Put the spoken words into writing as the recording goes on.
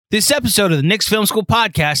This episode of the Knicks Film School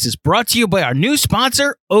podcast is brought to you by our new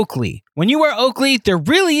sponsor, Oakley. When you wear Oakley, there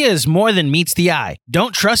really is more than meets the eye.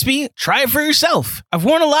 Don't trust me? Try it for yourself. I've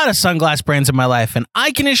worn a lot of sunglass brands in my life, and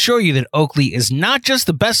I can assure you that Oakley is not just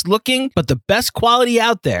the best looking, but the best quality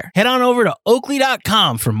out there. Head on over to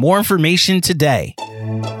Oakley.com for more information today.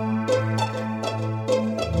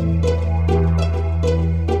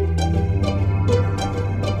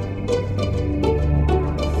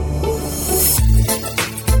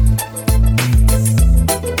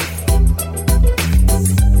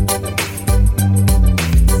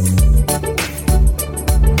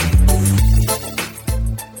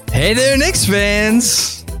 Hey there, Knicks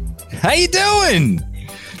fans. How you doing?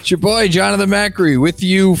 It's your boy, Jonathan Macri, with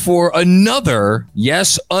you for another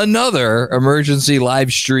emergency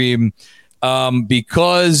live stream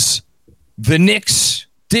because the Knicks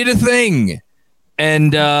did a thing.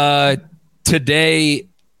 And earlier today,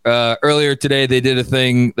 they did a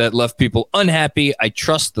thing that left people unhappy. I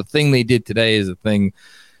trust the thing they did today is a thing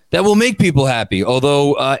that will make people happy,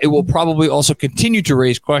 although it will probably also continue to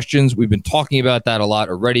raise questions. We've been talking about that a lot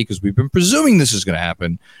already because we've been presuming this is going to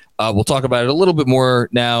happen. We'll talk about it a little bit more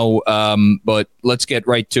now, but let's get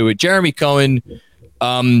right to it. Jeremy Cohen,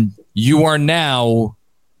 you are now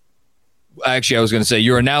 – actually, I was going to say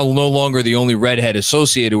you are now no longer the only redhead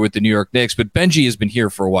associated with the New York Knicks, but Benji has been here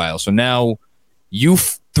for a while. So now you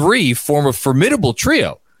three form a formidable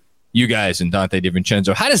trio, you guys and Donte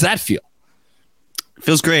DiVincenzo. How does that feel?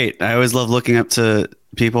 Feels great. I always love looking up to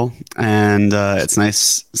people, and it's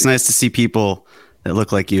nice. It's nice to see people that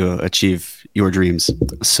look like you achieve your dreams.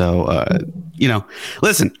 So,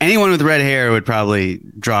 listen, anyone with red hair would probably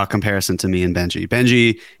draw a comparison to me and Benji.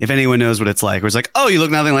 Benji, if anyone knows what it's like, where it's like, oh, you look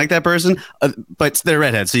nothing like that person, but they're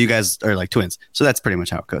redheads, so you guys are like twins. So that's pretty much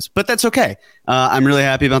how it goes. But that's okay. I'm really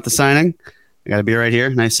happy about the signing. I got a beer right here.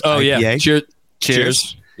 Nice. Oh, IPA. Yeah.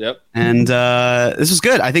 Cheers. Yep. And this was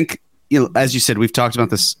good. I think, as you said, we've talked about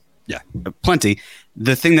this plenty.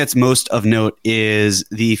 The thing that's most of note is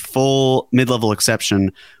the full mid-level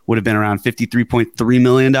exception would have been around $53.3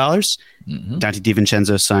 million. Mm-hmm. Donte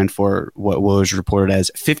DiVincenzo signed for what was reported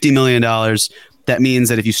as $50 million. That means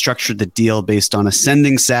that if you structured the deal based on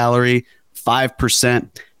ascending salary, 5%,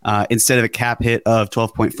 instead of a cap hit of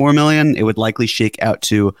 $12.4 million, it would likely shake out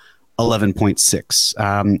to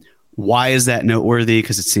 $11.6. Why is that noteworthy?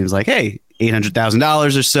 Because it seems like, hey,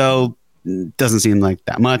 $800,000 or so doesn't seem like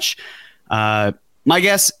that much. My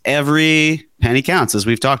guess, every penny counts, as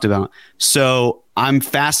we've talked about. So I'm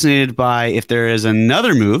fascinated by if there is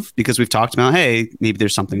another move, because we've talked about, hey, maybe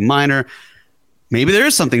there's something minor. Maybe there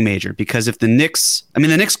is something major, because if the Knicks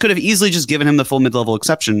could have easily just given him the full mid-level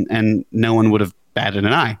exception and no one would have batted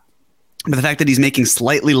an eye. But the fact that he's making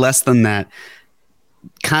slightly less than that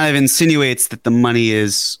kind of insinuates that the money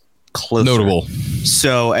is closer. Notable.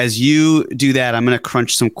 So as you do that, I'm going to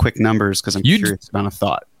crunch some quick numbers because I'm curious about a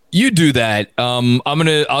thought. You do that.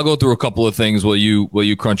 I'll go through a couple of things while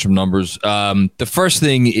you crunch some numbers. The first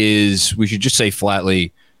thing is we should just say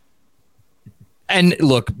flatly, and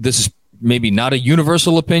look, this is maybe not a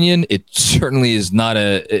universal opinion. It certainly is not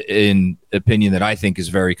an opinion that I think is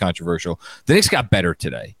very controversial. The Knicks got better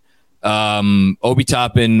today. Obi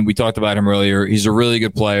Toppin, we talked about him earlier. He's a really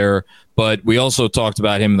good player, but we also talked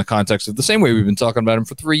about him in the context of the same way we've been talking about him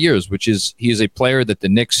for 3 years, which is he is a player that the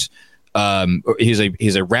Knicks,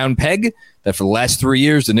 he's a round peg that for the last 3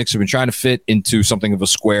 years, the Knicks have been trying to fit into something of a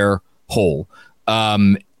square hole.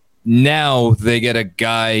 Now they get a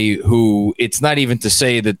guy who it's not even to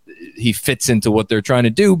say that he fits into what they're trying to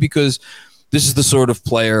do, because this is the sort of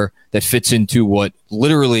player that fits into what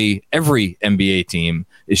literally every NBA team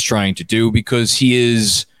is trying to do, because he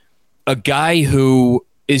is a guy who,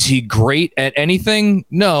 is he great at anything?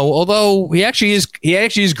 No, although he actually is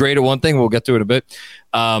great at one thing. We'll get to it in a bit.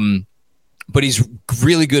 But he's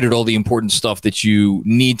really good at all the important stuff that you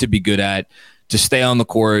need to be good at to stay on the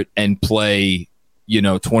court and play,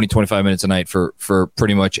 20, 25 minutes a night for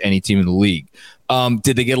pretty much any team in the league.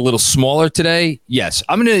 Did they get a little smaller today? Yes.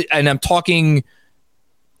 I'm talking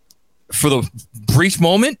for the brief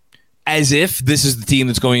moment as if this is the team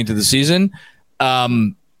that's going into the season.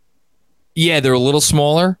 Yeah, they're a little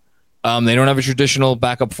smaller. They don't have a traditional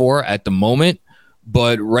backup four at the moment,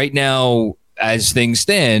 but right now, as things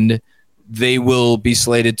stand, they will be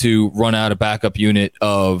slated to run out a backup unit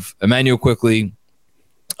of Emmanuel Quickley,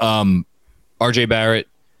 RJ Barrett,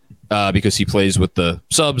 because he plays with the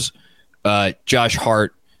subs, Josh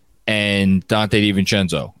Hart, and Donte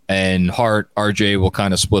DiVincenzo. And Hart, RJ will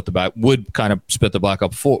kind of split the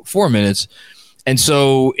backup 4 minutes. And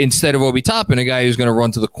so instead of Obi Toppin, a guy who's going to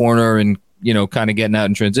run to the corner and, kind of getting out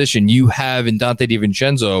in transition, you have in Donte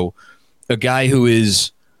DiVincenzo a guy who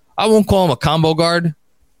is I won't call him a combo guard,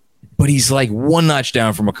 but he's like one notch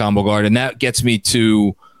down from a combo guard. And that gets me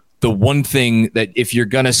to the one thing that if you're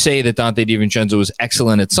going to say that Donte DiVincenzo is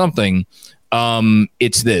excellent at something,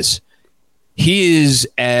 it's this. He is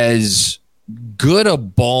as good a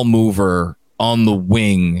ball mover on the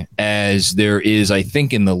wing as there is, I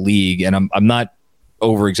think, in the league. And I'm not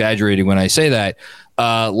over exaggerating when I say that.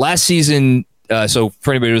 Last season, so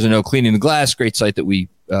for anybody who doesn't know, Cleaning the Glass, great site that we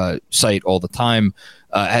cite all the time,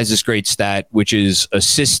 has this great stat, which is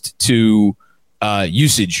assist to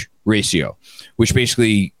usage ratio, which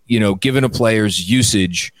basically, given a player's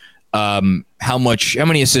usage, how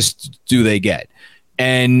many assists do they get?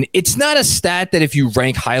 And it's not a stat that if you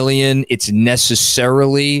rank highly in, it's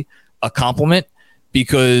necessarily a compliment,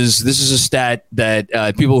 because this is a stat that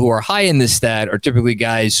people who are high in this stat are typically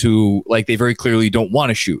guys who, like, they very clearly don't want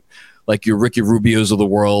to shoot, like your Ricky Rubios of the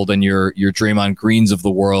world and your Draymond Greens of the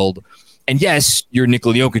world. And yes, your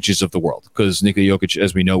Nikola Jokic's of the world, because Nikola Jokic,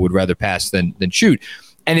 as we know, would rather pass than shoot.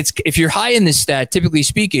 And if you're high in this stat, typically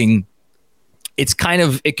speaking, it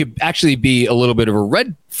could actually be a little bit of a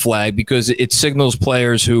red flag, because it signals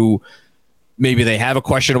players who maybe they have a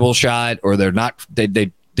questionable shot, or they're not,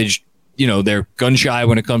 they just, they're gun shy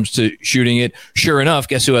when it comes to shooting it. Sure enough,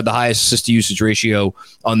 guess who had the highest assist to usage ratio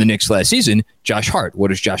on the Knicks last season? Josh Hart. What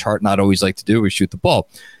does Josh Hart not always like to do? Is shoot the ball.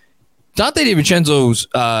 Donte DiVincenzo's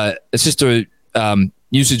assist to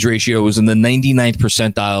usage ratio was in the 99th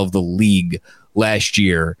percentile of the league last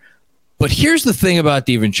year. But here's the thing about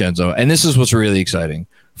DiVincenzo, and this is what's really exciting.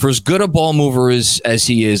 For as good a ball mover as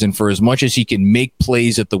he is, and for as much as he can make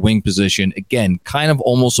plays at the wing position, again, kind of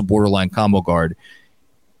almost a borderline combo guard,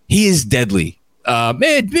 he is deadly.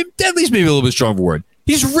 Deadly's maybe a little bit stronger word.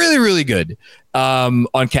 He's really, really good on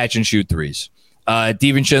catch and shoot threes.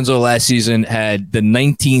 DiVincenzo last season had the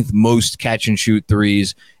 19th most catch and shoot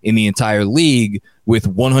threes in the entire league with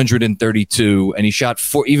 132, and he shot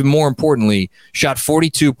even more importantly, shot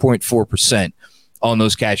 42.4% on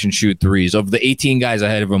those catch and shoot threes. Of the 18 guys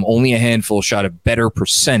ahead of him, only a handful shot a better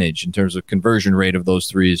percentage in terms of conversion rate of those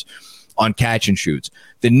threes on catch and shoots.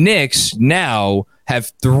 The Knicks now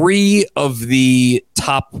have 3 of the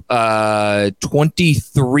top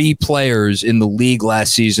 23 players in the league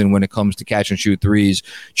last season when it comes to catch and shoot threes.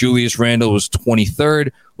 Julius Randle was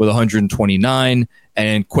 23rd with 129,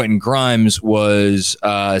 and Quentin Grimes was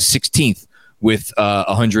 16th with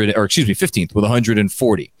 15th with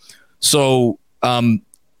 140. So in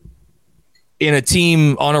a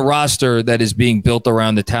team on a roster that is being built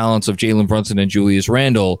around the talents of Jalen Brunson and Julius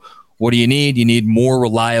Randle, what do you need? You need more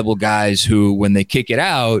reliable guys who, when they kick it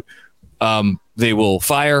out, they will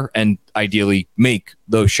fire and ideally make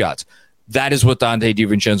those shots. That is what Donte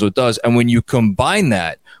DiVincenzo does. And when you combine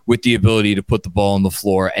that with the ability to put the ball on the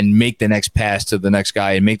floor and make the next pass to the next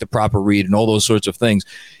guy and make the proper read and all those sorts of things,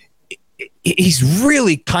 he's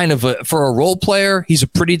really kind of for a role player, he's a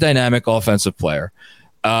pretty dynamic offensive player.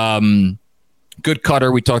 Good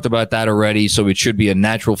cutter. We talked about that already. So it should be a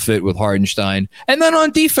natural fit with Hartenstein. And then on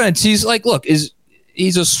defense, he's like, look,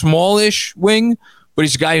 he's a smallish wing, but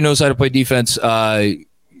he's a guy who knows how to play defense.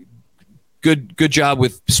 Good job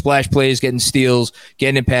with splash plays, getting steals,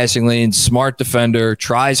 getting in passing lanes, smart defender,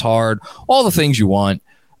 tries hard, all the things you want,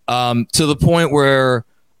 to the point where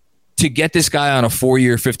to get this guy on a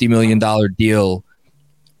 4-year, $50 million deal,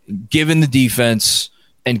 given the defense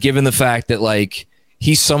and given the fact that, like,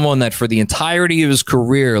 he's someone that for the entirety of his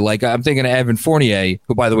career, like I'm thinking of Evan Fournier,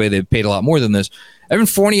 who, by the way, they've paid a lot more than this. Evan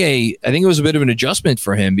Fournier, I think it was a bit of an adjustment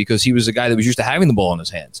for him because he was a guy that was used to having the ball in his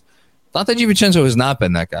hands. Donte DiVincenzo has not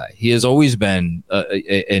been that guy. He has always been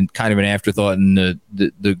kind of an afterthought in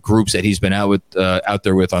the groups that he's been out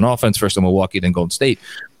there with on offense, first in Milwaukee, then Golden State.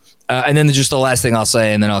 And then just the last thing I'll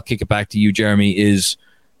say, and then I'll kick it back to you, Jeremy, is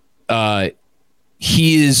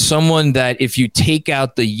he is someone that if you take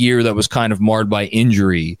out the year that was kind of marred by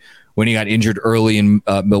injury, when he got injured early in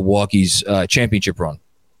Milwaukee's championship run,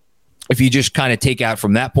 if you just kind of take out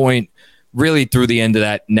from that point, really through the end of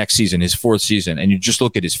that next season, his 4th season, and you just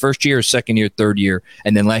look at his first year, second year, third year,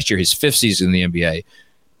 and then last year, his 5th season in the NBA,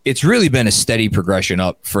 it's really been a steady progression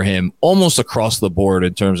up for him almost across the board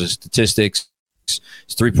in terms of statistics.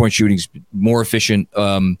 His 3-point shooting's more efficient.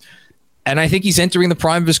 And I think he's entering the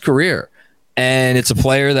prime of his career. And it's a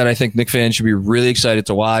player that I think Knicks fans should be really excited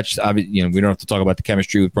to watch. We don't have to talk about the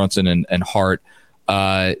chemistry with Brunson and Hart.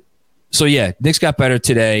 So, yeah, Knicks got better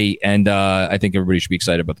today, and I think everybody should be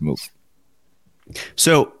excited about the move.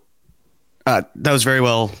 So that was very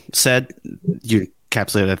well said. You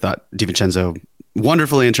encapsulated, I thought, DiVincenzo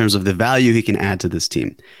wonderfully in terms of the value he can add to this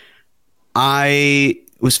team. I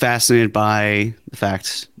was fascinated by the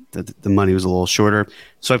fact the money was a little shorter.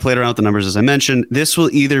 So I played around with the numbers as I mentioned. This will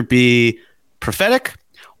either be prophetic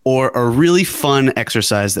or a really fun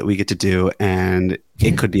exercise that we get to do, and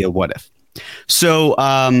it could be a what if. So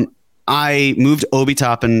I moved Obi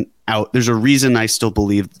Toppin out. There's a reason I still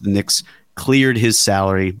believe the Knicks cleared his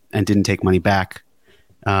salary and didn't take money back.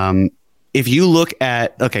 If you look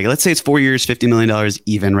at, okay, let's say it's 4 years, $50 million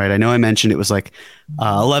even, right? I know I mentioned it was like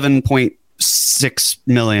 11.6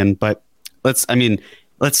 million, but let's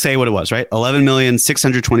say what it was, right?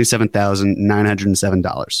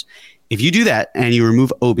 $11,627,907. If you do that and you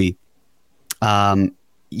remove Obi,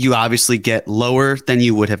 you obviously get lower than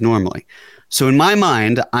you would have normally. So in my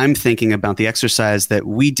mind, I'm thinking about the exercise that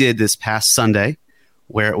we did this past Sunday,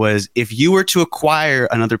 where it was if you were to acquire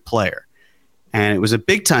another player and it was a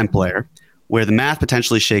big time player where the math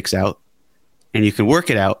potentially shakes out and you can work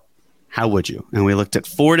it out, how would you? And we looked at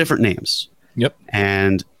 4 different names. Yep.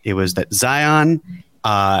 And it was that Zion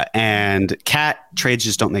and Cat trades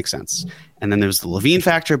just don't make sense. And then there was the Levine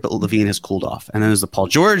factor, but Levine has cooled off. And then there's the Paul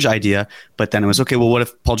George idea, but then it was, okay, well, what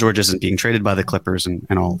if Paul George isn't being traded by the Clippers and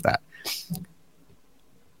all of that?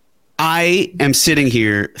 I am sitting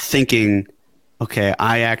here thinking, okay,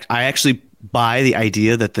 I actually buy the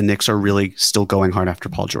idea that the Knicks are really still going hard after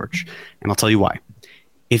Paul George. And I'll tell you why.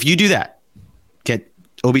 If you do that, get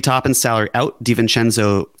Obi Toppin's salary out,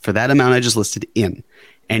 DiVincenzo for that amount I just listed in,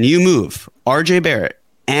 and you move RJ Barrett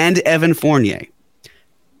and Evan Fournier,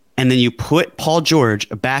 and then you put Paul George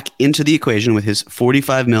back into the equation with his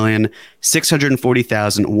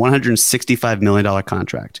 $45,640,165 million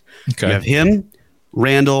contract. Okay. You have him,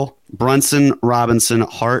 Randall, Brunson, Robinson,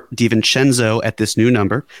 Hart, DiVincenzo at this new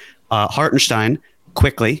number, Hartenstein,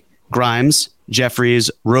 Quickly, Grimes, Jeffries,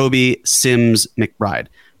 Roby, Sims, McBride.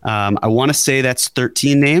 I want to say that's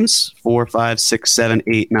 13 names, 4, 5, 6, 7,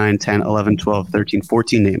 8, 9, 10, 11, 12, 13,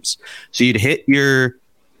 14 names. So you'd hit your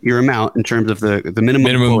amount in terms of the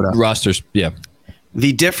minimum quota. Rosters. Yeah.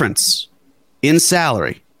 The difference in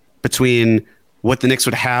salary between what the Knicks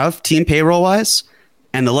would have team payroll wise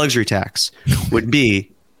and the luxury tax would be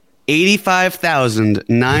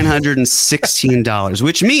 $85,916,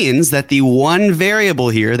 which means that the one variable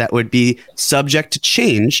here that would be subject to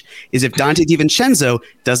change is if Donte DiVincenzo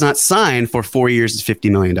does not sign for 4 years and $50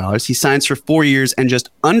 million. He signs for 4 years and just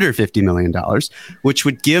under $50 million, which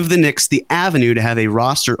would give the Knicks the avenue to have a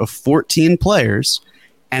roster of 14 players,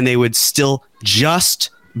 and they would still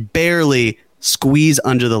just barely squeeze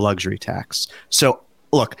under the luxury tax. So,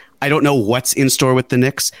 look, I don't know what's in store with the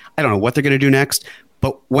Knicks. I don't know what they're going to do next.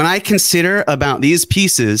 But when I consider about these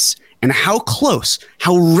pieces and how close,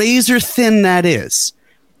 how razor thin that is,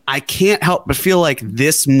 I can't help but feel like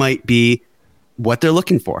this might be what they're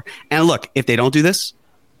looking for. And look, if they don't do this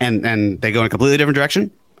and they go in a completely different direction,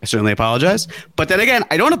 I certainly apologize. But then again,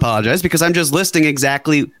 I don't apologize because I'm just listing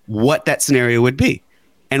exactly what that scenario would be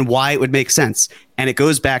and why it would make sense. And it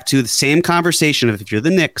goes back to the same conversation of if you're the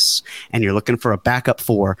Knicks and you're looking for a backup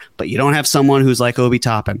 4, but you don't have someone who's like Obi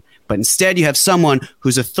Toppin, but instead you have someone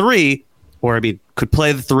who's a 3, or could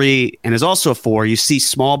play the 3 and is also a 4. You see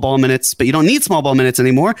small ball minutes, but you don't need small ball minutes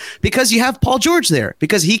anymore because you have Paul George there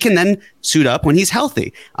because he can then suit up when he's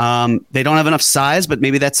healthy. They don't have enough size, but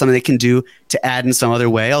maybe that's something they can do to add in some other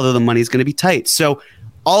way, although the money's going to be tight. So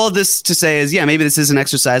all of this to say is, yeah, maybe this is an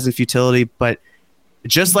exercise in futility, but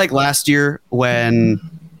just like last year when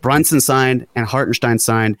Brunson signed and Hartenstein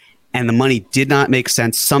signed and the money did not make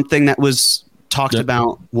sense, something that was talked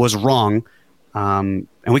about was wrong, and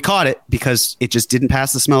we caught it because it just didn't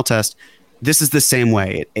pass the smell test. This is the same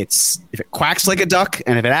way. It's if it quacks like a duck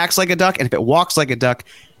and if it acts like a duck and if it walks like a duck,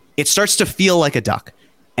 it starts to feel like a duck.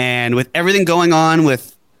 And with everything going on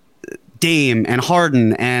with Dame and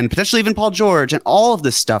Harden and potentially even Paul George and all of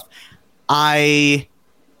this stuff, I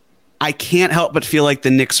can't help but feel like the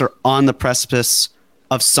Knicks are on the precipice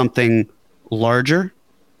of something larger,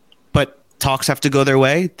 but talks have to go their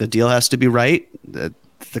way. The deal has to be right.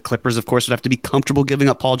 The Clippers, of course, would have to be comfortable giving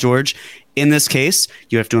up Paul George. In this case,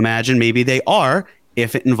 you have to imagine maybe they are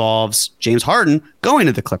if it involves James Harden going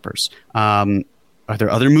to the Clippers. Are there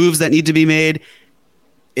other moves that need to be made?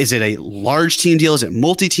 Is it a large team deal? Is it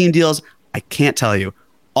multi-team deals? I can't tell you.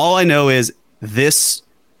 All I know is this.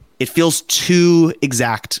 It feels too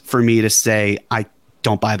exact for me to say I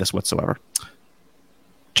don't buy this whatsoever.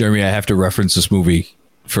 Jeremy, I have to reference this movie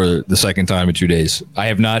for the second time in 2 days. I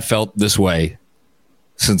have not felt this way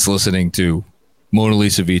since listening to Mona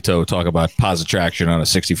Lisa Vito talk about positive traction on a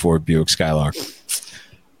 64 Buick Skylark.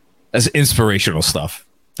 That's inspirational stuff.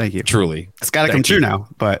 Thank you. Truly. It's got to come true now.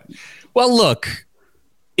 But well, look,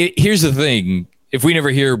 here's the thing. If we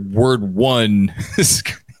never hear word one...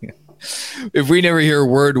 If we never hear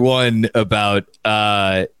word one about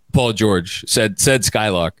Paul George, said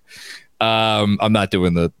Skylark. I'm not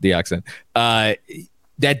doing the accent.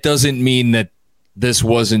 That doesn't mean that this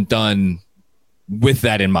wasn't done with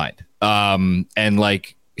that in mind. And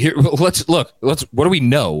like, here, let's what do we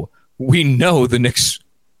know? We know the Knicks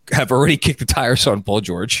have already kicked the tires on Paul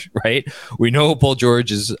George, right? We know Paul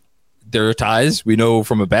George is their ties. We know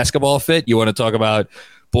from a basketball fit, you want to talk about,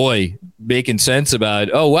 boy, making sense about,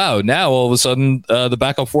 oh, wow, now all of a sudden the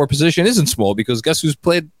backup 4 position isn't small because guess who's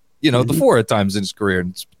played, the 4 at times in his career?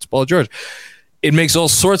 And it's Paul George. It makes all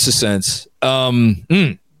sorts of sense. Now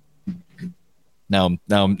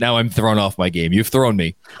I'm thrown off my game. You've thrown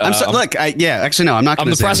me. Actually, no, I'm not. I'm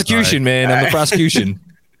the prosecution, man. I'm the prosecution.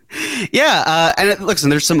 Yeah, and listen,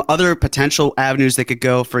 there's some other potential avenues they could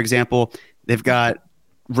go. For example, they've got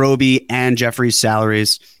Roby and Jeffrey's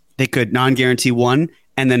salaries. They could non-guarantee one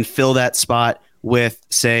and then fill that spot with,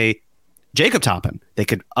 say, Jacob Toppin. They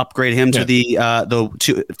could upgrade him to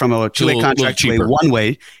from a two-way contract to a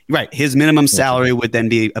one-way. Right, his minimum salary would then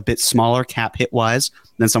be a bit smaller cap hit wise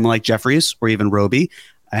than someone like Jeffries or even Roby,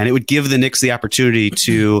 and it would give the Knicks the opportunity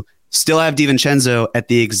to still have DiVincenzo at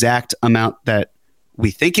the exact amount that we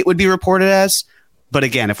think it would be reported as. But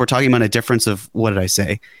again, if we're talking about a difference of, what did I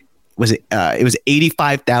say? Was it? It was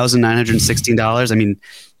 $85,916. I mean,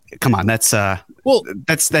 come on, that's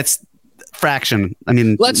fraction. I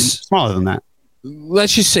mean, smaller than that.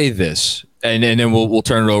 Let's just say this, and then we'll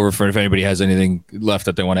turn it over for if anybody has anything left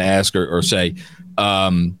that they want to ask or say.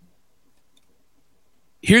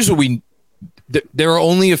 Here's what there are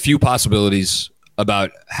only a few possibilities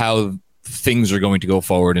about how things are going to go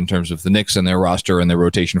forward in terms of the Knicks and their roster and their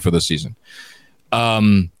rotation for the season.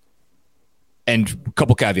 And a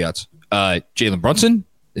couple caveats. Jalen Brunson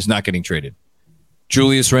is not getting traded.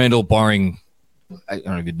 Julius Randle, barring, I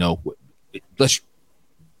don't even know.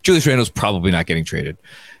 Julius Randle's probably not getting traded.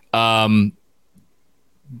 The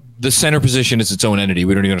center position is its own entity.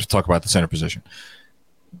 We don't even have to talk about the center position.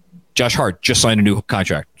 Josh Hart just signed a new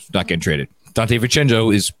contract. Not getting traded. Donte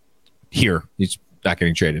DiVincenzo is here. He's not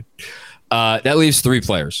getting traded. That leaves 3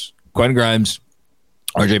 players: Quentin Grimes,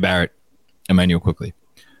 RJ Barrett, Emmanuel Quickley.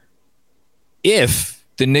 If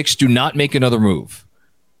the Knicks do not make another move,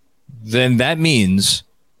 then that means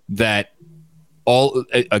that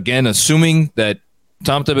assuming that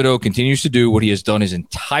Tom Thibodeau continues to do what he has done his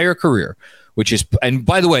entire career, which is, and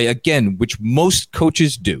by the way, again, which most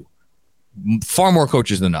coaches do, far more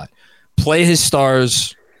coaches than not, play his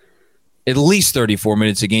stars at least 34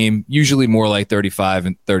 minutes a game, usually more like 35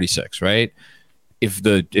 and 36, right?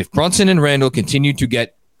 If Brunson and Randle continue to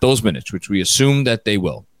get those minutes, which we assume that they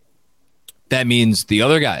will, that means the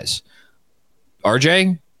other guys,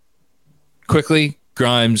 RJ, Quickley,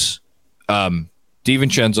 Grimes,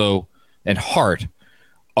 DiVincenzo, and Hart,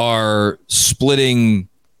 are splitting.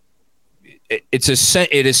 It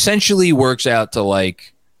essentially works out to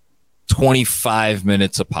like 25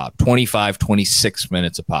 minutes a pop, 25, 26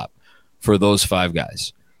 minutes a pop for those 5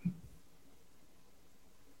 guys.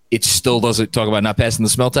 It still doesn't talk about not passing the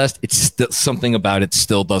smell test. It's still something about it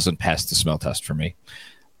still doesn't pass the smell test for me.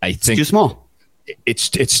 I think it's too small. It's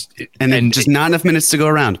just not enough minutes to go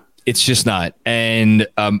around. It's just not. And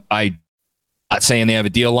I'm not saying they have a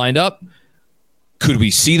deal lined up. Could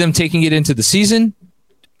we see them taking it into the season?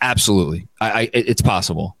 Absolutely. It's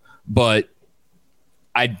possible. But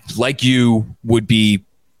I, like you, would be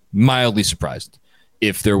mildly surprised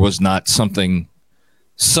if there was not something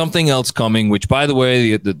else coming, which, by the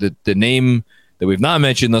way, the name that we've not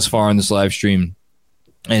mentioned thus far on this live stream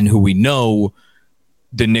and who we know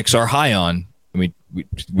the Knicks are high on, I mean,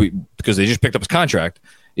 we because they just picked up his contract,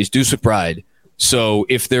 is Deuce McBride. So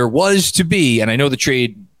if there was to be, and I know the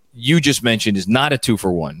trade you just mentioned is not a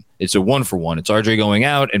 2-for-1, it's a 1-for-1. It's RJ going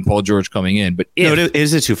out and Paul George coming in. But no, it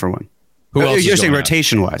is a 2-for-1. Who else? You're saying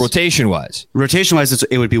rotation-wise. Rotation-wise,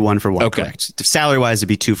 it would be 1-for-1. Okay. Correct. Salary-wise, it'd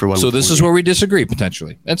be 2-for-1. So this is where we disagree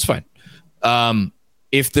potentially. That's fine.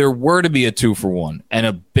 If there were to be a 2-for-1 and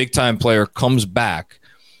a big-time player comes back,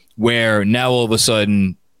 where now all of a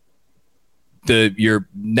sudden you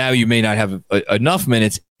may not have enough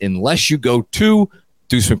minutes unless you go to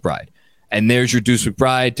Deuce McBride. And there's your Deuce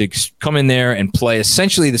McBride to come in there and play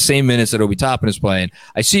essentially the same minutes that Obi Toppin is playing.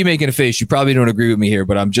 I see you making a face. You probably don't agree with me here,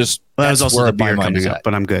 but I'm just. Well, that was also the beer coming up,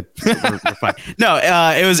 but I'm good. we're fine. No,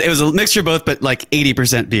 it was a mixture of both, but like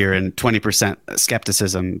 80% beer and 20%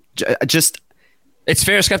 skepticism. It's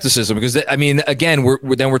fair skepticism because again,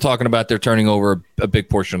 we're talking about they're turning over a big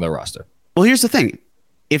portion of their roster. Well, here's the thing: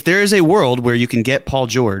 if there is a world where you can get Paul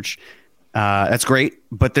George. That's great,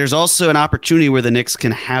 but there's also an opportunity where the Knicks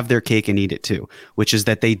can have their cake and eat it too, which is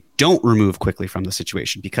that they don't remove Quickley from the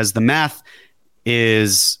situation because the math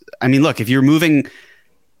is, look, if you're moving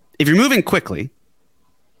if you're moving quickly,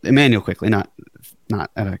 Emmanuel quickly, not at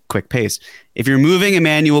a quick pace. If you're moving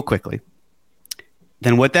Emmanuel quickly,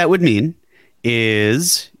 then what that would mean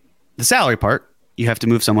is the salary part, you have to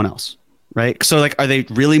move someone else, right? So like, are they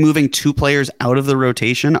really moving 2 players out of the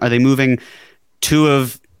rotation? Are they moving 2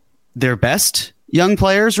 of their best young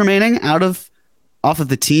players remaining off of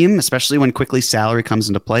the team, especially when quickly salary comes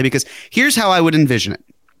into play? Because here's how I would envision it.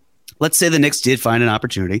 Let's say the Knicks did find an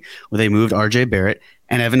opportunity where they moved RJ Barrett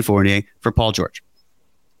and Evan Fournier for Paul George.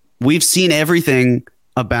 We've seen everything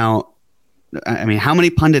about, I mean, how many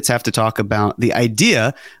pundits have to talk about the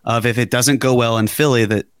idea of if it doesn't go well in Philly,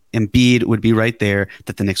 that Embiid would be right there,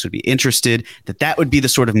 that the Knicks would be interested, that would be the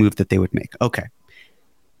sort of move that they would make. Okay.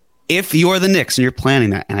 If you're the Knicks and you're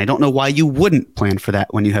planning that, and I don't know why you wouldn't plan for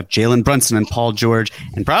that when you have Jalen Brunson and Paul George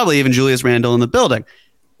and probably even Julius Randle in the building,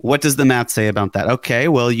 what does the math say about that? Okay,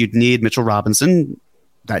 well, you'd need Mitchell Robinson.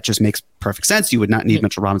 That just makes perfect sense. You would not need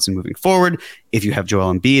Mitchell Robinson moving forward if you have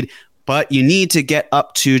Joel Embiid, but you need to get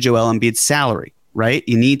up to Joel Embiid's salary, right?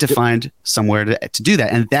 You need to find somewhere to do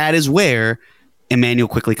that. And that is where Emmanuel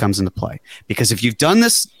quickly comes into play. Because if you've done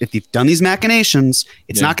these machinations,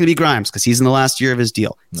 it's not going to be Grimes because he's in the last year of his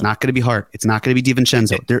deal. It's not going to be Hart. It's not going to be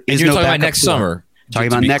DiVincenzo. There is no talking about next summer. Talking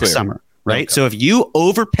about next summer, right? Okay. So if you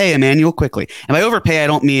overpay Emmanuel quickly, and by overpay, I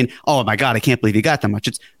don't mean, oh my God, I can't believe you got that much.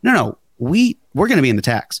 It's no, we're going to be in the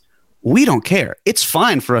tax. We don't care. It's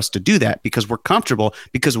fine for us to do that because we're comfortable,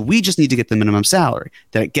 because we just need to get the minimum salary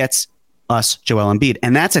that it gets us Joel Embiid.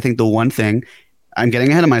 And that's, I think, the one thing. I'm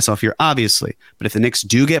getting ahead of myself here, obviously. But if the Knicks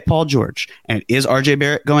do get Paul George and it is RJ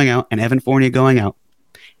Barrett going out and Evan Fournier going out,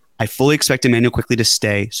 I fully expect Emmanuel quickly to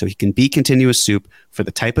stay so he can be continuous soup for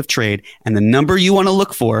the type of trade. And the number you want to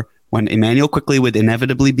look for when Emmanuel quickly would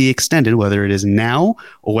inevitably be extended, whether it is now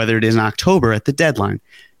or whether it is in October at the deadline,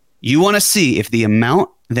 you want to see if the amount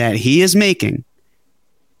that he is making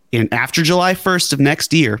after July 1st of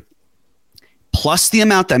next year plus the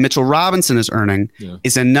amount that Mitchell Robinson is earning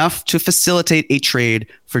is enough to facilitate a trade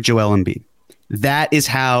for Joel Embiid. That is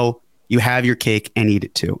how you have your cake and eat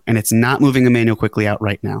it too. And it's not moving Emmanuel quickly out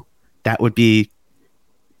right now. That would be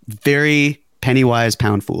very penny wise,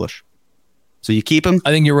 pound foolish. So you keep him.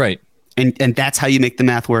 I think you're right. And that's how you make the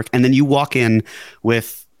math work. And then you walk in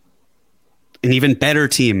with an even better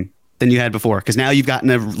team than you had before, because now you've gotten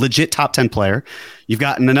a legit top 10 player. You've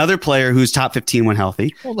gotten another player who's top 15 when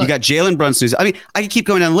healthy. You got Jalen Brunson. I I can keep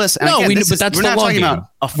going down the list. And no, again, but that's we're not talking about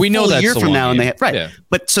a full year from now. And they have, right. Yeah.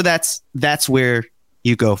 But so that's where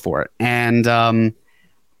you go for it. And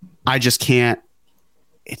I just can't.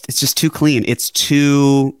 It's just too clean. It's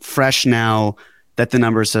too fresh now that the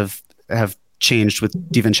numbers have changed with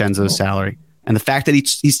DiVincenzo's salary, and the fact that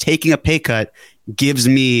he's taking a pay cut gives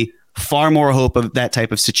me far more hope of that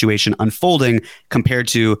type of situation unfolding compared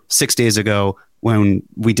to 6 days ago when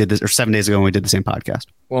we did this, or 7 days ago when we did the same podcast.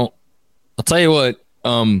 Well, I'll tell you what,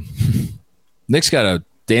 Knicks got a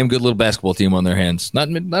damn good little basketball team on their hands.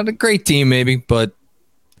 Not a great team maybe, but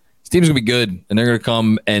this team's going to be good, and they're going to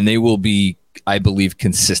come, and they will be, I believe,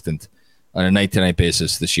 consistent on a night-to-night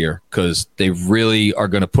basis this year, because they really are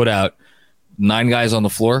going to put out 9 guys on the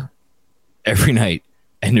floor every night,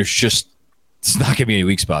 and it's not going to be any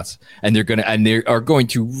weak spots, and they are going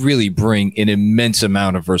to really bring an immense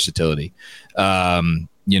amount of versatility. And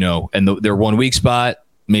their 1 weak spot,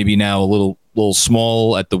 maybe now a little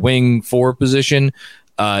small at the wing forward position.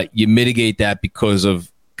 You mitigate that because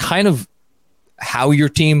of kind of how your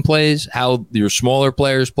team plays, how your smaller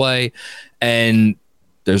players play, and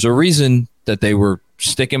there's a reason that they were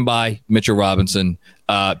sticking by Mitchell Robinson.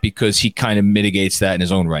 Because he kind of mitigates that in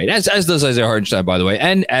his own right, as does Isaiah Hartenstein, by the way,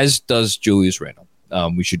 and as does Julius Randle.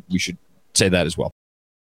 We should say that as well.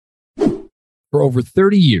 For over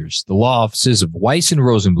 30 years, the law offices of Weiss and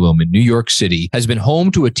Rosenblum in New York City has been home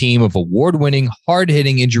to a team of award-winning,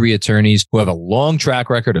 hard-hitting injury attorneys who have a long track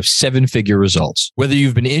record of 7-figure results. Whether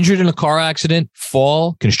you've been injured in a car accident,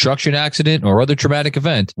 fall, construction accident, or other traumatic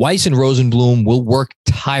event, Weiss and Rosenblum will work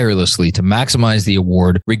tirelessly to maximize the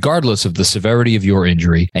award regardless of the severity of your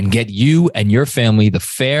injury and get you and your family the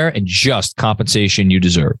fair and just compensation you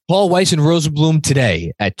deserve. Call Weiss and Rosenblum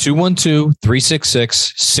today at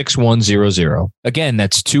 212-366-6100. Again,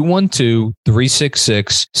 that's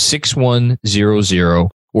 212-366-6100,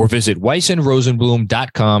 or visit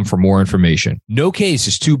weissandrosenblum.com for more information. No case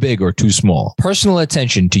is too big or too small. Personal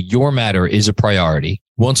attention to your matter is a priority.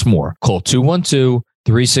 Once more, call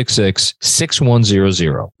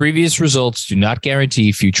 212-366-6100. Previous results do not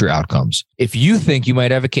guarantee future outcomes. If you think you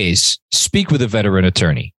might have a case, speak with a veteran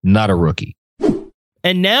attorney, not a rookie.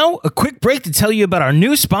 And now, a quick break to tell you about our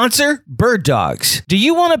new sponsor, Bird Dogs. Do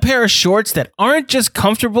you want a pair of shorts that aren't just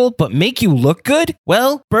comfortable but make you look good?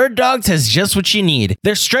 Well, Bird Dogs has just what you need.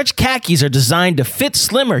 Their stretch khakis are designed to fit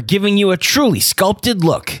slimmer, giving you a truly sculpted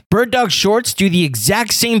look. Bird Dog shorts do the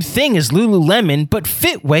exact same thing as Lululemon, but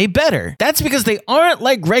fit way better. That's because they aren't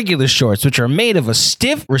like regular shorts, which are made of a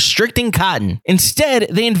stiff, restricting cotton. Instead,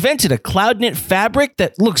 they invented a cloud knit fabric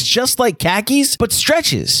that looks just like khakis, but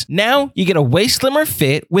stretches. Now, you get a way slimmer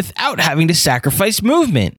fit without having to sacrifice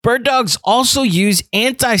movement. Bird Dogs also use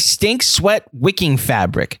anti-stink sweat wicking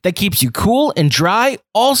fabric that keeps you cool and dry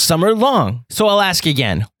all summer long. So I'll ask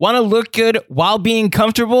again, want to look good while being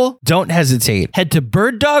comfortable? Don't hesitate. Head to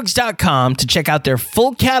birddogs.com to check out their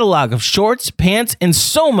full catalog of shorts, pants, and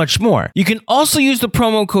so much more. You can also use the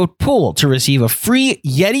promo code POOL to receive a free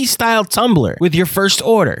Yeti-style tumbler with your first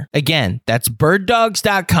order. Again, that's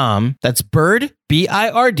birddogs.com. That's bird,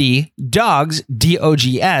 B-I-R-D, dogs,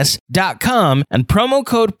 D-O-G-S.com, and promo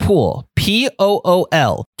code POOL,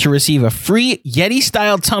 P-O-O-L, to receive a free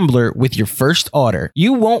Yeti-style tumbler with your first order.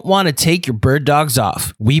 You won't want to take your Bird Dogs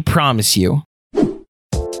off. We promise you.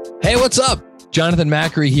 Hey, what's up? Jonathan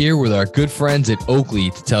Macri here with our good friends at Oakley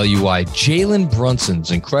to tell you why Jalen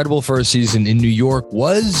Brunson's incredible first season in New York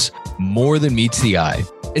was more than meets the eye.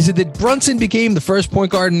 Is it that Brunson became the first point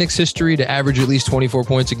guard in Knicks history to average at least 24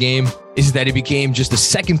 points a game? Is it that he became just the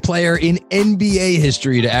second player in NBA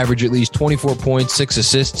history to average at least 24 points, 6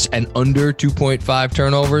 assists, and under 2.5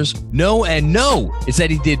 turnovers? No and no. It's that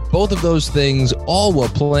he did both of those things all while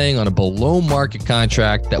playing on a below-market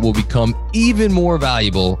contract that will become even more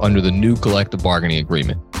valuable under the new collective bargaining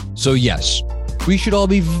agreement. So yes, we should all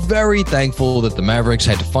be very thankful that the Mavericks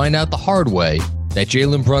had to find out the hard way that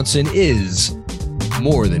Jalen Brunson is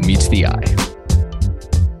more than meets the eye.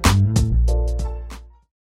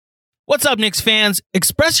 What's up, Knicks fans?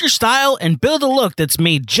 Express your style and build a look that's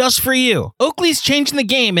made just for you. Oakley's changing the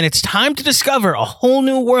game, and it's time to discover a whole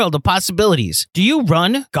new world of possibilities. Do you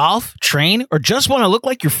run, golf, train, or just want to look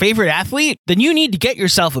like your favorite athlete? Then you need to get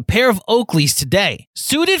yourself a pair of Oakleys today.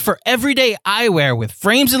 Suited for everyday eyewear with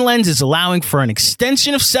frames and lenses allowing for an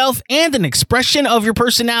extension of self and an expression of your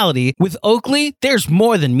personality, with Oakley, there's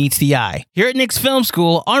more than meets the eye. Here at Knicks Film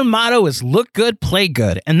School, our motto is look good, play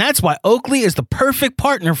good, and that's why Oakley is the perfect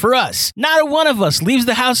partner for us. Not a one of us leaves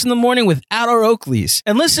the house in the morning without our Oakleys.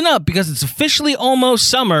 And listen up, because it's officially almost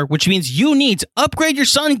summer, which means you need to upgrade your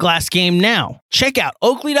sunglass game now. Check out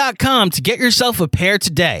Oakley.com to get yourself a pair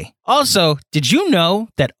today. Also, did you know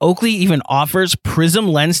that Oakley even offers prism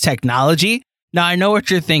lens technology? Now, I know what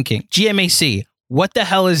you're thinking. GMAC, what the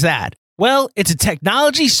hell is that? Well, it's a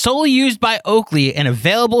technology solely used by Oakley and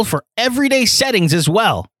available for everyday settings as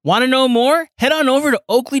well. Want to know more? Head on over to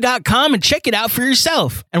Oakley.com and check it out for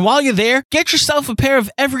yourself. And while you're there, get yourself a pair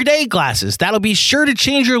of everyday glasses. That'll be sure to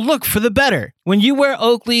change your look for the better. When you wear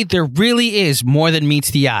Oakley, there really is more than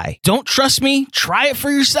meets the eye. Don't trust me? Try it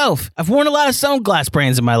for yourself. I've worn a lot of sunglass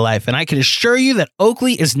brands in my life, and I can assure you that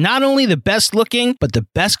Oakley is not only the best looking, but the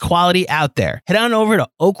best quality out there. Head on over to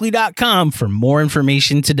Oakley.com for more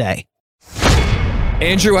information today.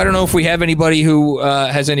 Andrew, I don't know if we have anybody who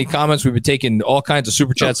has any comments. We've been taking all kinds of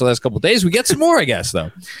super chats the last couple of days. We get some more, I guess, though.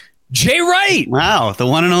 Jay Wright. Wow, the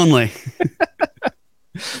one and only.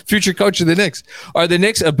 Future coach of the Knicks. Are the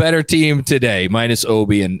Knicks a better team today, minus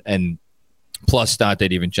Obi and plus Donte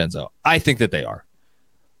DiVincenzo? I think that they are.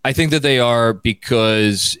 I think that they are,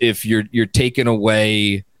 because if you're taking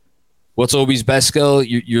away what's Obi's best skill,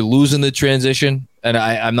 you're losing the transition. And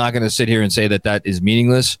I'm not going to sit here and say that is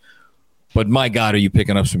meaningless. But my God, are you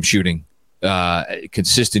picking up some shooting,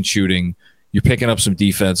 consistent shooting? You're picking up some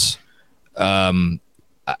defense. I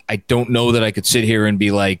don't know that I could sit here and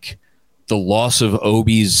be like, the loss of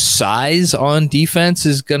Obi's size on defense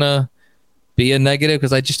is going to be a negative,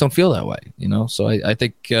 because I just don't feel that way, you know? So I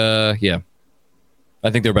think, I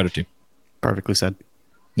think they're a better team. Perfectly said.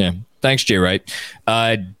 Yeah. Thanks, Jay Wright.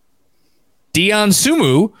 Dion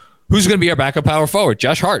Sumu, who's going to be our backup power forward?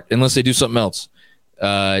 Josh Hart, unless they do something else.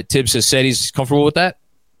 Tibbs has said he's comfortable with that.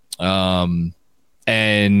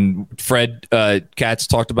 And Fred Katz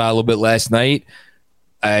talked about it a little bit last night.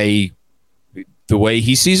 The way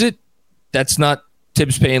he sees it, that's not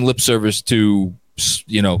Tibbs paying lip service to,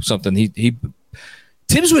 something.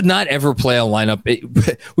 Tibbs would not ever play a lineup.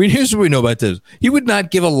 Here's what we know about Tibbs. He would not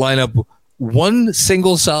give a lineup one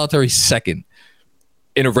single solitary second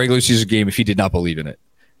in a regular season game if he did not believe in it.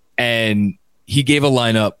 And he gave a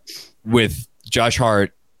lineup with Josh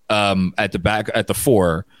Hart at the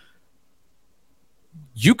 4.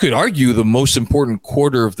 You could argue the most important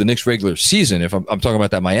quarter of the Knicks regular season, if I'm talking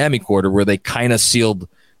about that Miami quarter, where they kind of sealed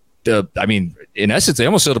in essence, they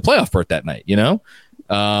almost sealed a playoff berth that night,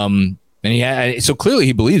 And so clearly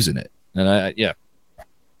he believes in it. And yeah.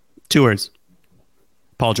 2 words.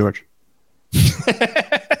 Paul George.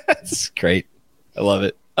 That's great. I love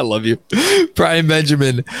it. I love you. Brian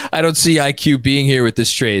Benjamin, I don't see IQ being here with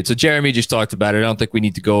this trade. So Jeremy just talked about it. I don't think we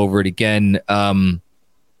need to go over it again. I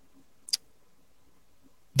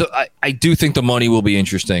do think the money will be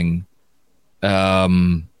interesting.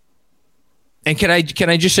 And can I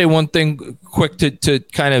just say one thing quick to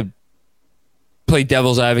kind of play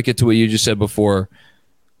devil's advocate to what you just said before?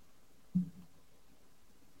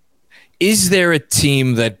 Is there a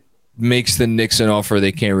team that makes the Knicks an offer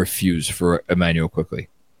they can't refuse for Emmanuel Quickley?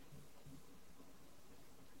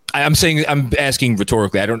 I'm asking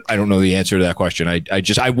rhetorically. I don't know the answer to that question.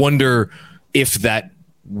 I wonder if that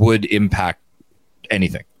would impact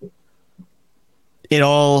anything. It's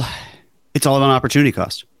all about opportunity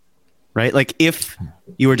cost, right? Like if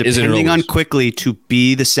you were depending on Quickley to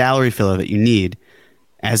be the salary filler that you need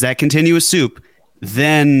as that continuous soup,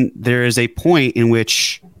 then there is a point in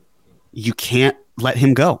which you can't let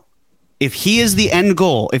him go. If he is the end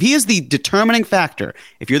goal, if he is the determining factor,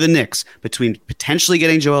 if you're the Knicks, between potentially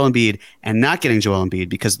getting Joel Embiid and not getting Joel Embiid,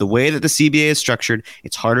 because the way that the CBA is structured,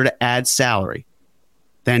 it's harder to add salary,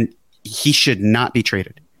 then he should not be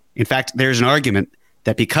traded. In fact, there's an argument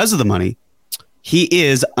that because of the money, he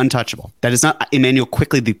is untouchable. That is not Emmanuel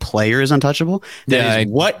Quickley, the player, is untouchable. That is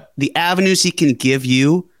what the avenues he can give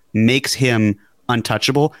you makes him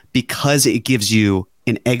untouchable, because it gives you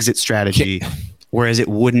an exit strategy. Whereas it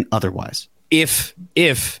wouldn't otherwise. If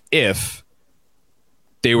they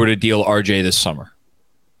were to deal RJ this summer,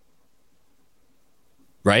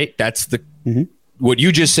 right? That's what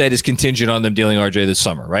you just said is contingent on them dealing RJ this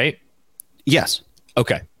summer, right? Yes.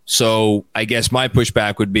 Okay. So I guess my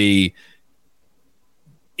pushback would be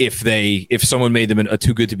if someone made them a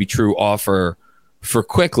too good to be true offer for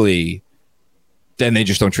Quickley, then they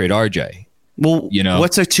just don't trade RJ. Well,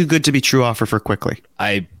 what's a too good to be true offer for Quickley?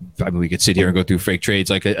 I mean, we could sit here and go through fake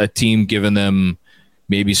trades, like a team giving them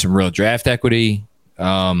maybe some real draft equity.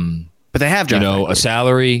 But they have draft equity. A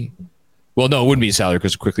salary. Well, no, it wouldn't be a salary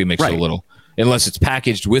because Quickley makes so little, unless it's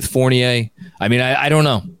packaged with Fournier. I mean, I don't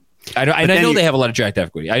know. I know they have a lot of draft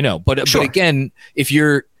equity. I know, but again, if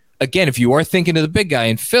you are thinking of the big guy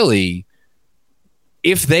in Philly,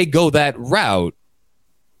 if they go that route,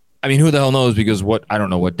 I mean, who the hell knows? Because I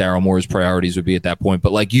don't know what Daryl Moore's priorities would be at that point.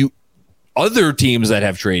 But other teams that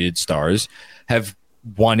have traded stars have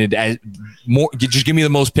wanted more. Just give me the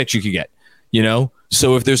most picks you could get.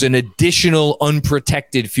 So if there's an additional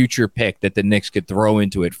unprotected future pick that the Knicks could throw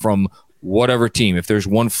into it from whatever team, if there's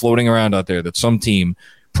one floating around out there that some team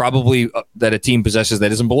probably that a team possesses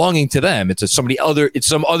that isn't belonging to them, it's some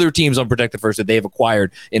other team's unprotected first that they've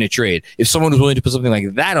acquired in a trade. If someone was willing to put something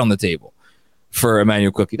like that on the table for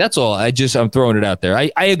Emmanuel Quickley, that's all. I'm throwing it out there.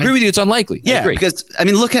 I agree with you. It's unlikely. Yeah, because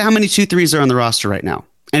look at how many 2-3s are on the roster right now.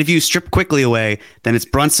 And if you strip Quickley away, then it's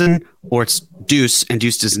Brunson or it's Deuce, and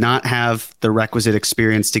Deuce does not have the requisite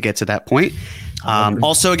experience to get to that point.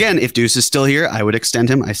 Also, again, if Deuce is still here, I would extend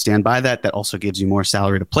him. I stand by that. That also gives you more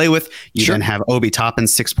salary to play with. You then have Obi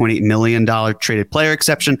Toppin's $6.8 million traded player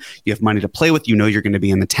exception. You have money to play with. You're going to be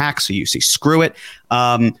in the tax, so you say screw it.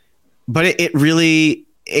 But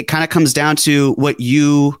it kind of comes down to what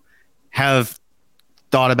you have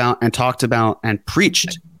thought about and talked about and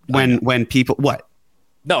preached when people what?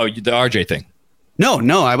 No, the RJ thing. No,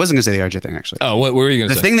 I wasn't going to say the RJ thing, actually. Oh, what were you going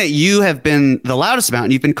to say? The thing that you have been the loudest about,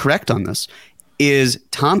 and you've been correct on this, is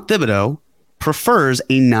Tom Thibodeau prefers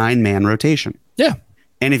a 9-man rotation. Yeah.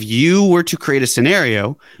 And if you were to create a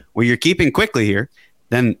scenario where you're keeping Quickley here,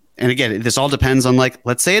 then, and again, this all depends on,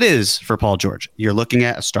 let's say it is for Paul George. You're looking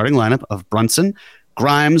at a starting lineup of Brunson,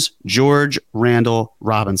 Grimes, George, Randall,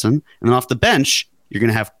 Robinson. And then off the bench, you're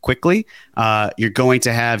going to have Quickley. You're going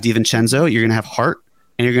to have DiVincenzo. You're going to have Hart.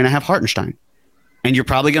 And you're going to have Hartenstein. And you're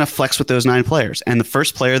probably going to flex with those 9 players. And the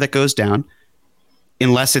first player that goes down,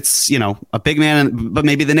 unless it's, a big man, but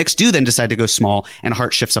maybe the Knicks do then decide to go small and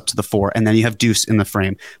Hart shifts up to the 4, and then you have Deuce in the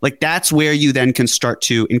frame. That's where you then can start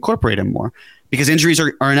to incorporate him more, because injuries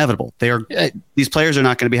are inevitable. These players are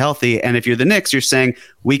not going to be healthy. And if you're the Knicks, you're saying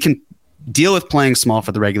we can deal with playing small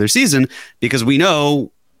for the regular season because we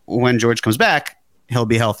know when George comes back, he'll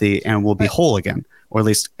be healthy and we'll be whole again, or at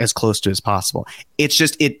least as close to as possible. It's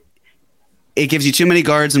just, it gives you too many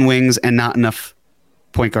guards and wings and not enough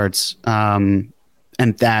point guards.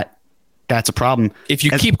 And that's a problem. If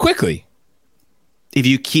you keep Quickley. If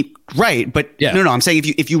you keep right, but yeah. No, I'm saying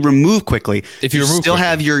if you remove Quickley, if you still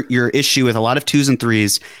have your issue with a lot of 2s and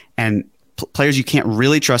 3s and players you can't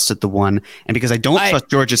really trust at the 1, and because I don't trust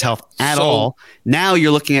George's health at all, now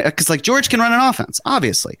you're looking at, because like George can run an offense,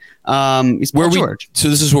 obviously. He's George. So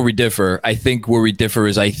this is where we differ. I think where we differ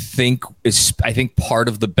is I think part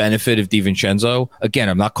of the benefit of DiVincenzo. Again,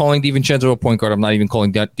 I'm not calling DiVincenzo a point guard. I'm not even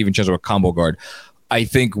calling DiVincenzo a combo guard. I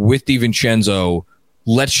think with DiVincenzo,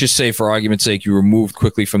 let's just say for argument's sake, you removed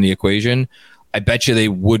quickly from the equation. I bet you they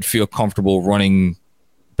would feel comfortable running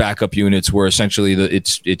backup units where essentially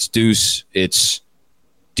it's Deuce, it's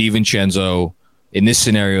DiVincenzo. In this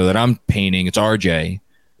scenario that I'm painting, it's RJ,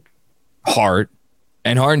 Hart,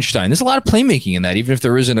 and Hartenstein. There's a lot of playmaking in that, even if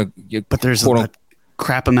there isn't but there's a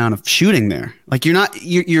crap amount of shooting there. Like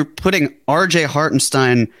you're putting RJ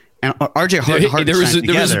Hartenstein and RJ Hartenstein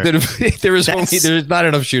there's not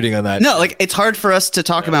enough shooting on that. No, like it's hard for us to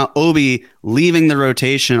talk about Obi leaving the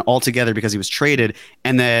rotation altogether because he was traded,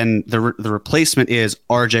 and then the replacement is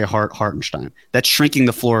RJ Hartenstein. That's shrinking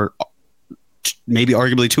the floor, maybe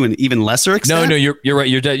arguably to an even lesser extent. No, you're right.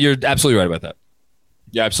 You're absolutely right about that.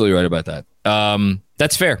 You're absolutely right about that.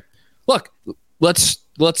 That's fair. Look, let's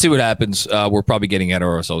see what happens. We're probably getting ahead of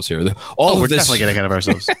ourselves here. We're definitely getting ahead of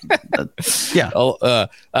ourselves. Yeah.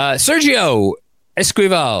 Sergio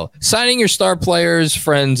Esquivel, signing your star players'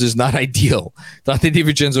 friends is not ideal. Donte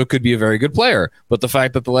DiVincenzo could be a very good player, but the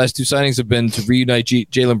fact that the last 2 signings have been to reunite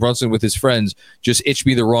Jalen Brunson with his friends just itched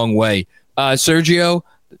me the wrong way. Sergio,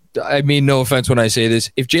 I mean no offense when I say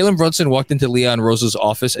this. If Jalen Brunson walked into Leon Rose's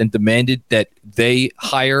office and demanded that they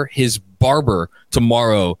hire his barber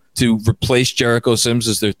tomorrow to replace Jericho Sims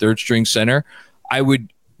as their 3rd-string center, I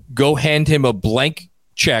would go hand him a blank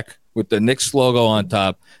check with the Knicks logo on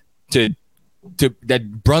top to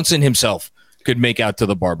that Brunson himself could make out to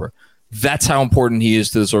the barber. That's how important he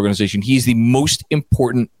is to this organization. He's the most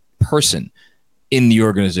important person in the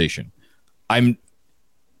organization. For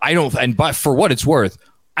what it's worth,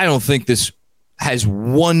 I don't think this has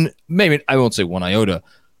maybe I won't say one iota.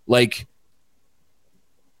 Like,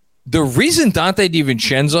 the reason Donte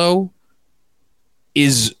DiVincenzo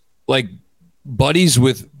is like buddies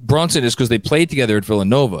with Brunson is because they played together at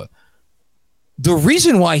Villanova. The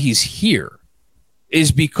reason why he's here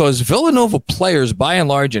is because Villanova players, by and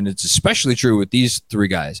large, and it's especially true with these 3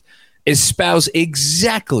 guys, espouse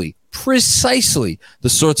precisely the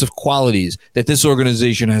sorts of qualities that this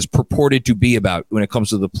organization has purported to be about when it comes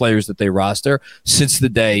to the players that they roster since the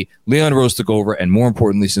day Leon Rose took over, and more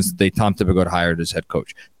importantly, since the day Tom Thibodeau got hired as head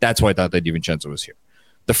coach. That's why Donte DiVincenzo was here.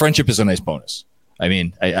 The friendship is a nice bonus. I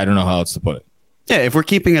mean, I don't know how else to put it. Yeah, if we're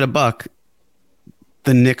keeping it a buck,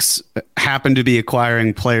 the Knicks happen to be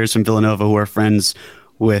acquiring players from Villanova who are friends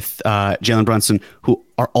with Jalen Brunson, who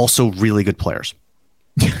are also really good players.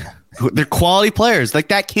 They're quality players. Like,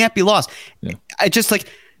 that can't be lost. Yeah. I just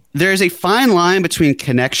there's a fine line between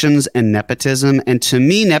connections and nepotism. And to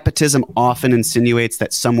me, nepotism often insinuates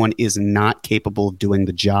that someone is not capable of doing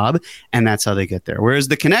the job. And that's how they get there. Whereas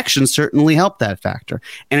the connections certainly help that factor.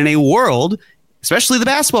 And in a world, especially the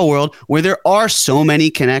basketball world, where there are so many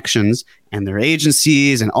connections and their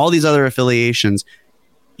agencies and all these other affiliations,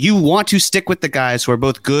 you want to stick with the guys who are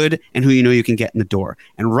both good and who you can get in the door.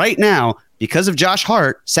 And right now, because of Josh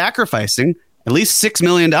Hart sacrificing at least $6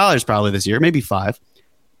 million probably this year, maybe 5,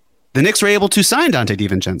 the Knicks were able to sign Donte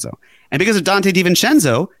DiVincenzo. And because of Donte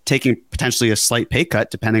DiVincenzo taking potentially a slight pay cut,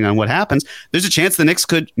 depending on what happens, there's a chance the Knicks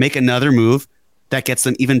could make another move that gets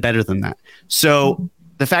them even better than that. So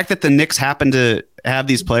the fact that the Knicks happen to have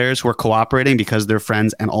these players who are cooperating because they're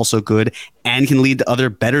friends and also good and can lead to other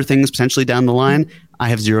better things potentially down the line, I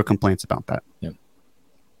have zero complaints about that. Yeah. It'd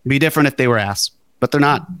be different if they were ass, but they're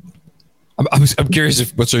not. I'm curious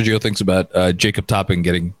what Sergio thinks about Jacob Toppin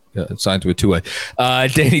getting signed to a 2-way.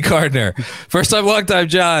 Danny Gardner, first time, long time,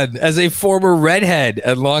 John. As a former Redhead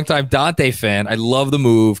and longtime Donte fan, I love the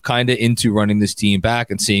move. Kind of into running this team back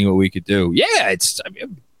and seeing what we could do. Yeah,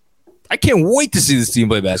 I can't wait to see this team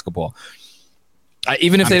play basketball.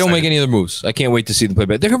 Even if they don't make any other moves, I can't wait to see them play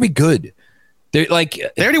basketball. They're gonna be good. They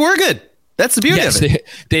already were good. That's the beauty of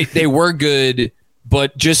it. They were good,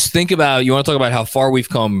 but just think about, you want to talk about how far we've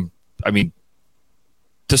come. I mean,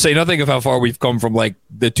 to say nothing of how far we've come from like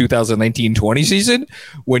the 2019-20 season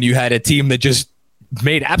when you had a team that just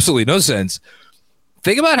made absolutely no sense.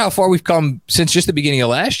 Think about how far we've come since just the beginning of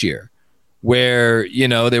last year, where,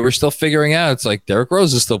 they were still figuring out. It's like Derrick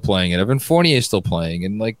Rose is still playing and Evan Fournier is still playing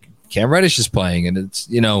and like Cam Reddish is playing. And it's,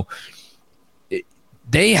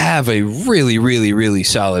 they have a really, really, really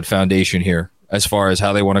solid foundation here as far as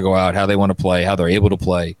how they want to go out, how they want to play, how they're able to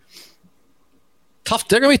play.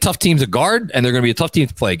 They're going to be a tough team to guard, and they're going to be a tough team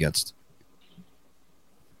to play against.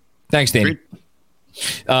 Thanks, Danny.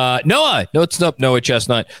 Noah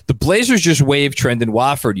Chestnut. The Blazers just waived Trendon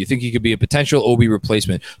Watford. You think he could be a potential Obi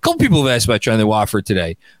replacement? A couple people have asked about Trendon Watford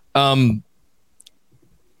today. I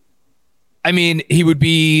mean, he would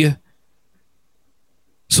be.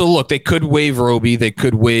 So look, they could waive Roby. They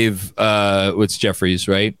could waive what's Jeffries,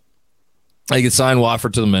 right? They could sign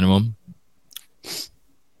Watford to the minimum,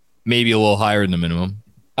 maybe a little higher than the minimum.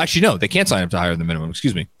 Actually, no, they can't sign him to higher than the minimum.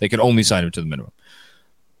 Excuse me, they could only sign him to the minimum.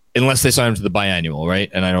 Unless they sign him to the biannual, right?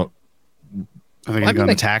 And I don't. Are they going to go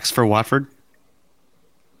on tax for Watford?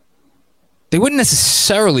 They wouldn't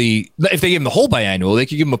necessarily. If they give him the whole biannual, they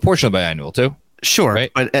could give him a portion of the biannual too. Sure,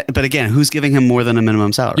 right? But again, who's giving him more than a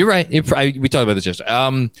minimum salary? You're right. We talked about this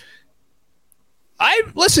yesterday.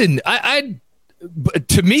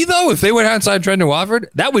 To me though, if they went outside Trendon Watford,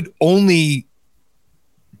 that would only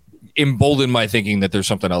embolden my thinking that there's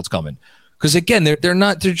something else coming. Because again, they're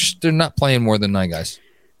not playing more than 9 guys.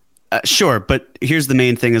 Sure, but here's the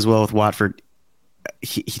main thing as well with Watford.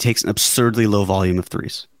 He takes an absurdly low volume of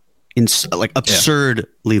threes.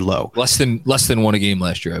 Absurdly low. Less than one a game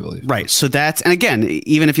last year, I believe. Right. So and again,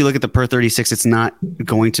 even if you look at the per 36, it's not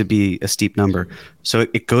going to be a steep number. So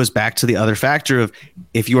it goes back to the other factor of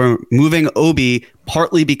if you are moving Obi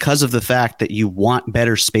partly because of the fact that you want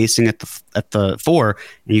better spacing at the 4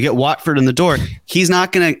 and you get Watford in the door, he's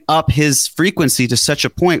not going to up his frequency to such a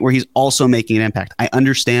point where he's also making an impact. I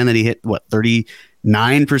understand that he hit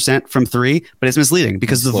 39% from 3, but it's misleading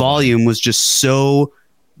because the volume was just so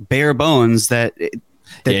bare bones that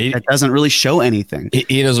doesn't really show anything.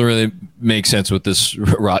 He doesn't really make sense with this.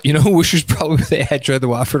 You know who wishes probably they had Trendon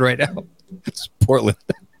Watford right now? It's Portland.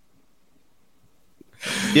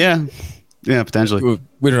 Yeah, potentially.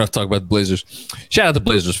 We don't have to talk about the Blazers. Shout out to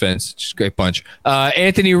Blazers fans. Just a great bunch.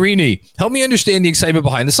 Anthony Rini, help me understand the excitement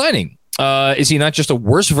behind the signing. Is he not just a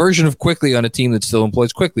worse version of Quickly on a team that still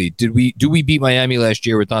employs Quickly? Do we beat Miami last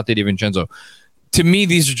year with Donte DiVincenzo? To me,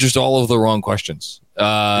 these are just all of the wrong questions.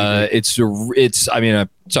 I'm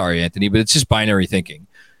sorry, Anthony, but it's just binary thinking.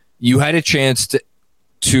 You had a chance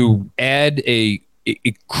to add a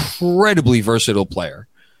incredibly versatile player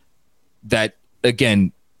that,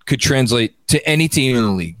 again, could translate to any team in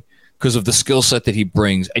the league because of the skill set that he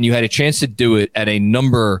brings. And you had a chance to do it at a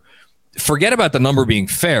number. Forget about the number being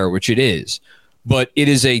fair, which it is, but it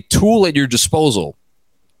is a tool at your disposal.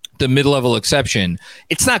 The mid-level exception.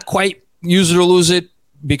 It's not quite use it or lose it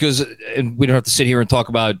because, and we don't have to sit here and talk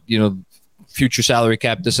about, future salary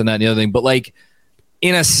cap, this and that and the other thing, but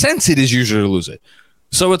in a sense, it is use it or lose it.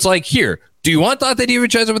 So it's like, here, do you want Donte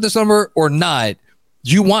DiVincenzo with this number or not?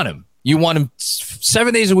 You want him. You want him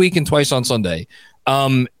 7 days a week and twice on Sunday.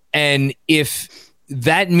 And if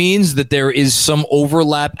that means that there is some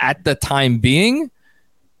overlap at the time being,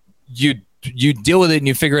 you deal with it and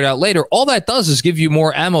you figure it out later. All that does is give you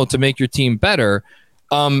more ammo to make your team better.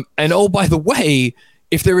 And oh, by the way,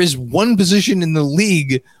 if there is one position in the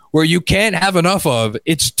league where you can't have enough of,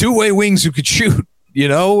 it's two-way wings who could shoot,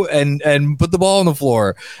 and put the ball on the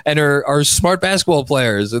floor and are smart basketball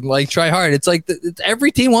players and try hard. It's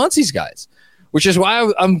every team wants these guys, which is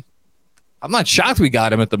why I'm not shocked we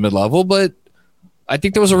got him at the mid-level, but I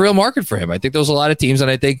think there was a real market for him. I think there was a lot of teams,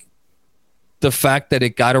 and I think the fact that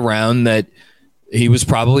it got around that he was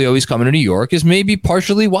probably always coming to New York is maybe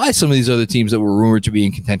partially why some of these other teams that were rumored to be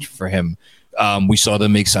in contention for him, we saw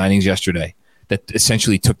them make signings yesterday that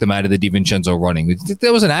essentially took them out of the DiVincenzo running. You think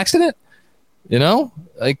that was an accident? This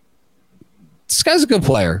guy's a good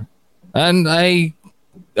player. And I'm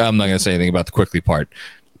not going to say anything about the Quickly part.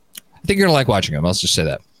 I think you're going to like watching him. I'll just say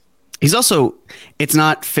that. He's also, it's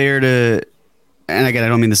not fair to, and again, I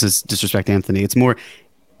don't mean this as disrespect to Anthony. It's more,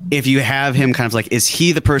 if you have him kind of is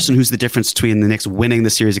he the person who's the difference between the Knicks winning the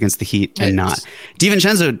series against the Heat and not?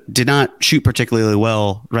 DiVincenzo did not shoot particularly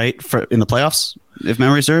well, right, in the playoffs, if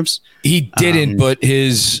memory serves. He didn't, but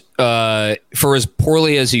his for as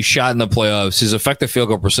poorly as he shot in the playoffs, his effective field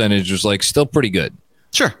goal percentage was still pretty good.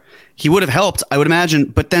 Sure. He would have helped, I would imagine,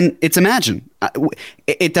 but then it's imagine.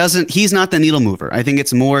 It doesn't. He's not the needle mover. I think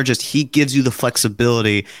it's more just he gives you the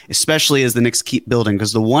flexibility, especially as the Knicks keep building.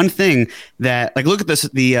 Because the one thing that, look at this,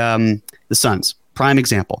 the Suns, prime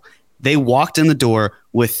example. They walked in the door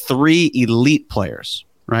with 3 elite players,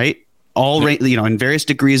 right? All in various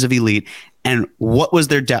degrees of elite. And what was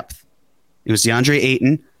their depth? It was DeAndre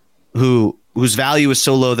Ayton, whose value was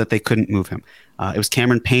so low that they couldn't move him. It was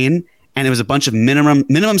Cameron Payne. And it was a bunch of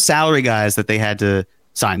minimum salary guys that they had to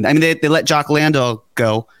sign. I mean, they let Jock Landale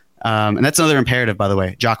go. And that's another imperative, by the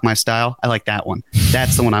way. Jock my style. I like that one.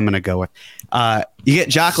 That's the one I'm going to go with. You get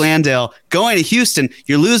Jock Landale going to Houston.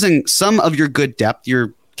 You're losing some of your good depth.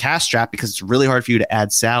 You're cash strapped because it's really hard for you to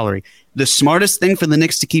add salary. The smartest thing for the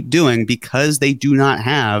Knicks to keep doing, because they do not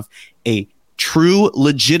have a true,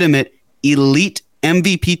 legitimate, elite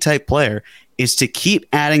MVP type player, is to keep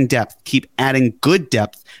adding depth, keep adding good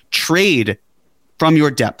depth, trade from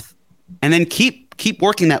your depth, and then keep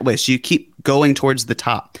working that way. So you keep going towards the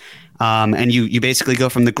top. And you basically go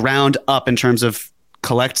from the ground up in terms of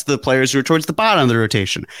collect the players who are towards the bottom of the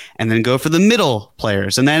rotation, and then go for the middle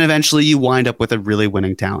players. And then eventually you wind up with a really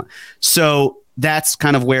winning talent. So that's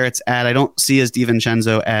kind of where it's at. I don't see as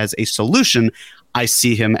DiVincenzo as a solution. I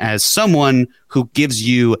see him as someone who gives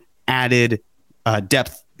you added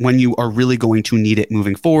depth when you are really going to need it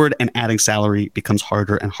moving forward, and adding salary becomes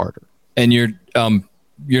harder and harder. And you're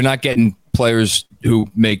not getting players who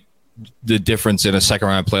make the difference in a second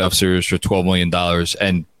round playoff series for $12 million.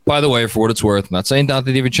 And by the way, for what it's worth, I'm not saying Donte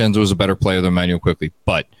DiVincenzo is a better player than Emmanuel Quickley,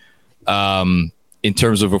 but in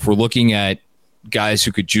terms of if we're looking at guys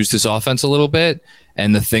who could juice this offense a little bit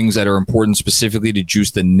and the things that are important specifically to juice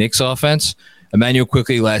the Knicks offense, Emmanuel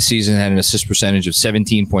Quickley last season had an assist percentage of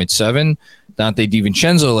 17.7. Donte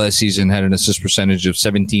DiVincenzo last season had an assist percentage of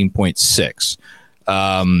 17.6.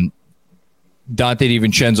 Donte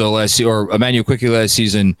DiVincenzo or Emmanuel Quickley last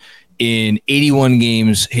season in 81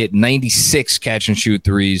 games hit 96 catch and shoot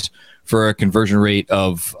threes for a conversion rate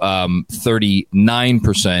of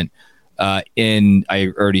 39%. And I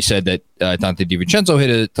already said that Donte DiVincenzo hit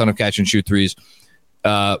a ton of catch and shoot threes.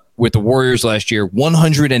 With the Warriors last year,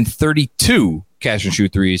 132 catch and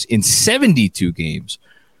shoot threes in 72 games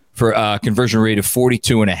for a conversion rate of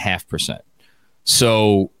 42.5%.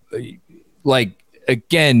 So,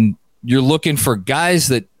 again, you're looking for guys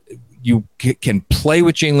that you can play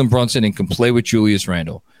with Jalen Brunson and can play with Julius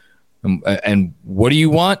Randle. And what do you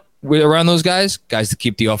want around those guys? Guys to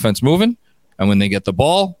keep the offense moving. And when they get the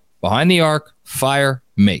ball behind the arc, fire,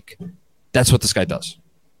 make. That's what this guy does.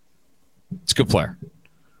 It's a good player.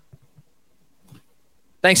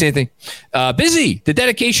 Thanks, Anthony. Busy. The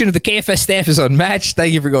dedication of the KFS staff is unmatched.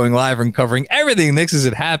 Thank you for going live and covering everything Knicks as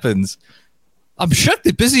it happens. I'm shocked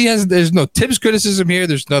that Busy there's no Tibbs criticism here.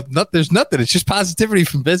 There's nothing. It's just positivity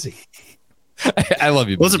from Busy. I love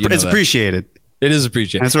you. Well, it's appreciated. It is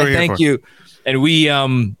appreciated. That's what we're here thank for. you. And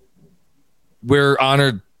we're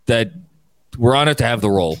honored to have the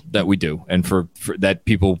role that we do, and for that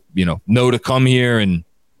people know to come here. And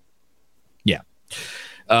yeah.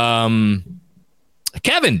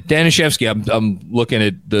 Kevin Danishevsky, I'm looking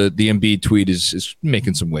at the Embiid tweet is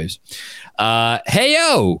making some waves. Hey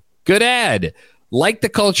yo, good ad. Like the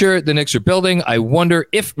culture the Knicks are building. I wonder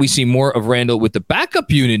if we see more of Randle with the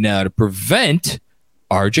backup unit now to prevent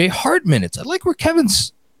RJ Hart minutes. I like where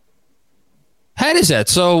Kevin's head is at.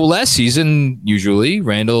 So last season, usually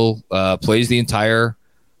Randle plays the entire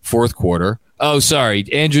fourth quarter. Oh, sorry,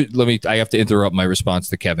 Andrew. I have to interrupt my response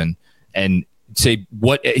to Kevin and say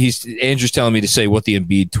what Andrew's telling me to say what the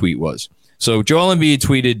Embiid tweet was. So Joel Embiid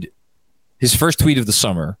tweeted his first tweet of the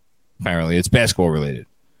summer. Apparently, it's basketball related.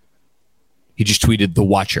 He just tweeted The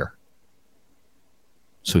Watcher.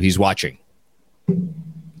 So he's watching.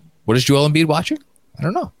 What is Joel Embiid watching? I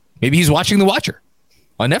don't know. Maybe he's watching The Watcher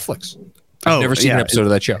on Netflix. I've never seen an episode of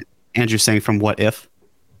that show. Andrew's saying from What If?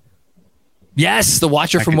 Yes, The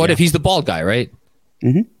Watcher from What If. He's the bald guy, right?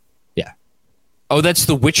 Mm-hmm. Yeah. Oh, that's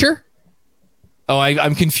The Witcher? Oh,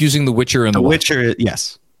 I'm confusing The Witcher and The Witcher,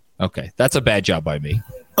 yes. Okay, that's a bad job by me.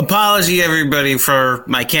 Apology, everybody, for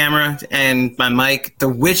my camera and my mic. The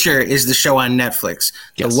Witcher is the show on Netflix.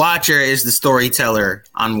 Yes. The Watcher is the storyteller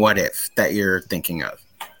on What If that you're thinking of.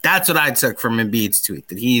 That's what I took from Embiid's tweet,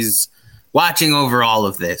 that he's watching over all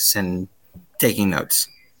of this and taking notes.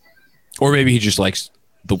 Or maybe he just likes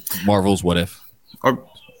the Marvel's What If. Or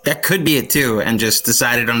that could be it, too, and just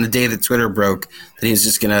decided on the day that Twitter broke that he was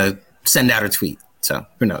just going to send out a tweet. So,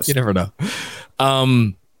 who knows? You never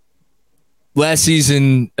know. Last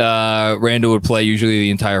season, Randle would play usually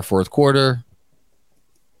the entire fourth quarter.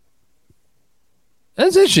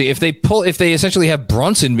 That's interesting. If they essentially have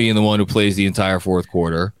Brunson being the one who plays the entire fourth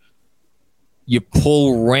quarter, you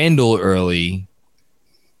pull Randle early.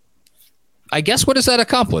 I guess what does that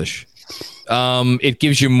accomplish? It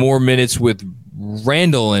gives you more minutes with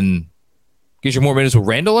Randle and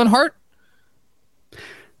Hart.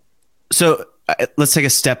 So let's take a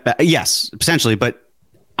step back. Yes, potentially, but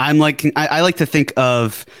I like to think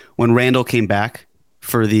of when Randle came back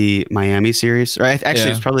for the Miami series. Or actually, it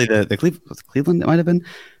was probably the Cleveland. It might have been.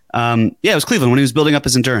 It was Cleveland when he was building up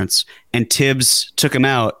his endurance, and Tibbs took him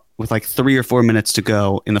out with like 3 or 4 minutes to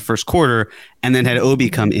go in the first quarter, and then had Obi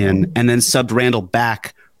come in, and then subbed Randle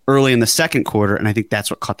back early in the second quarter, and I think that's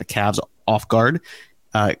what caught the Cavs off guard.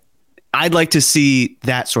 I'd like to see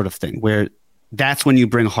that sort of thing where that's when you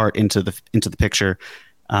bring Hart into the picture.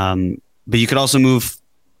 But you could also move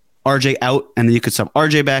RJ out, and then you could sub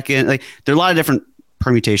RJ back in. Like, there are a lot of different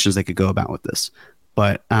permutations they could go about with this.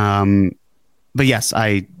 But yes,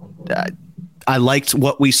 I liked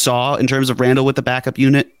what we saw in terms of Randall with the backup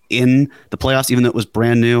unit in the playoffs, even though it was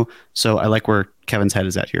brand new. So I like where Kevin's head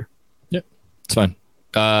is at here. Yep, it's fine.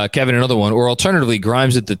 Kevin, another one, or alternatively,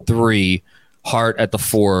 Grimes at the 3, Hart at the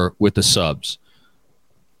 4 with the subs.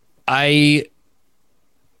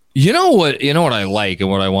 You know what I like and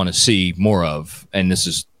what I want to see more of, and this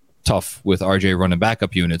is tough with RJ running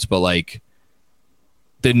backup units, but like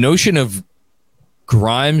the notion of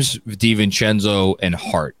Grimes, DiVincenzo, and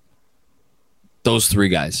Hart, those 3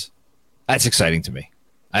 guys, that's exciting to me.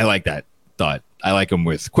 I like that thought. I like them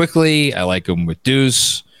with Quickly. I like them with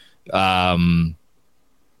Deuce. Because,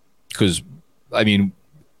 I mean,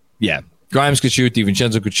 yeah, Grimes could shoot,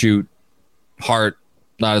 DiVincenzo could shoot, Hart,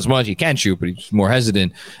 not as much. He can shoot, but he's more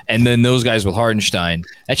hesitant. And then those guys with Hartenstein,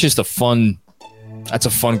 that's a fun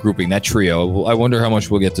grouping, that trio. I wonder how much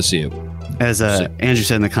we'll get to see it. As Andrew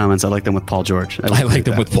said in the comments, I like them with Paul George. I like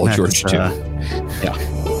them with Paul George, too.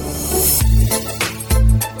 Yeah.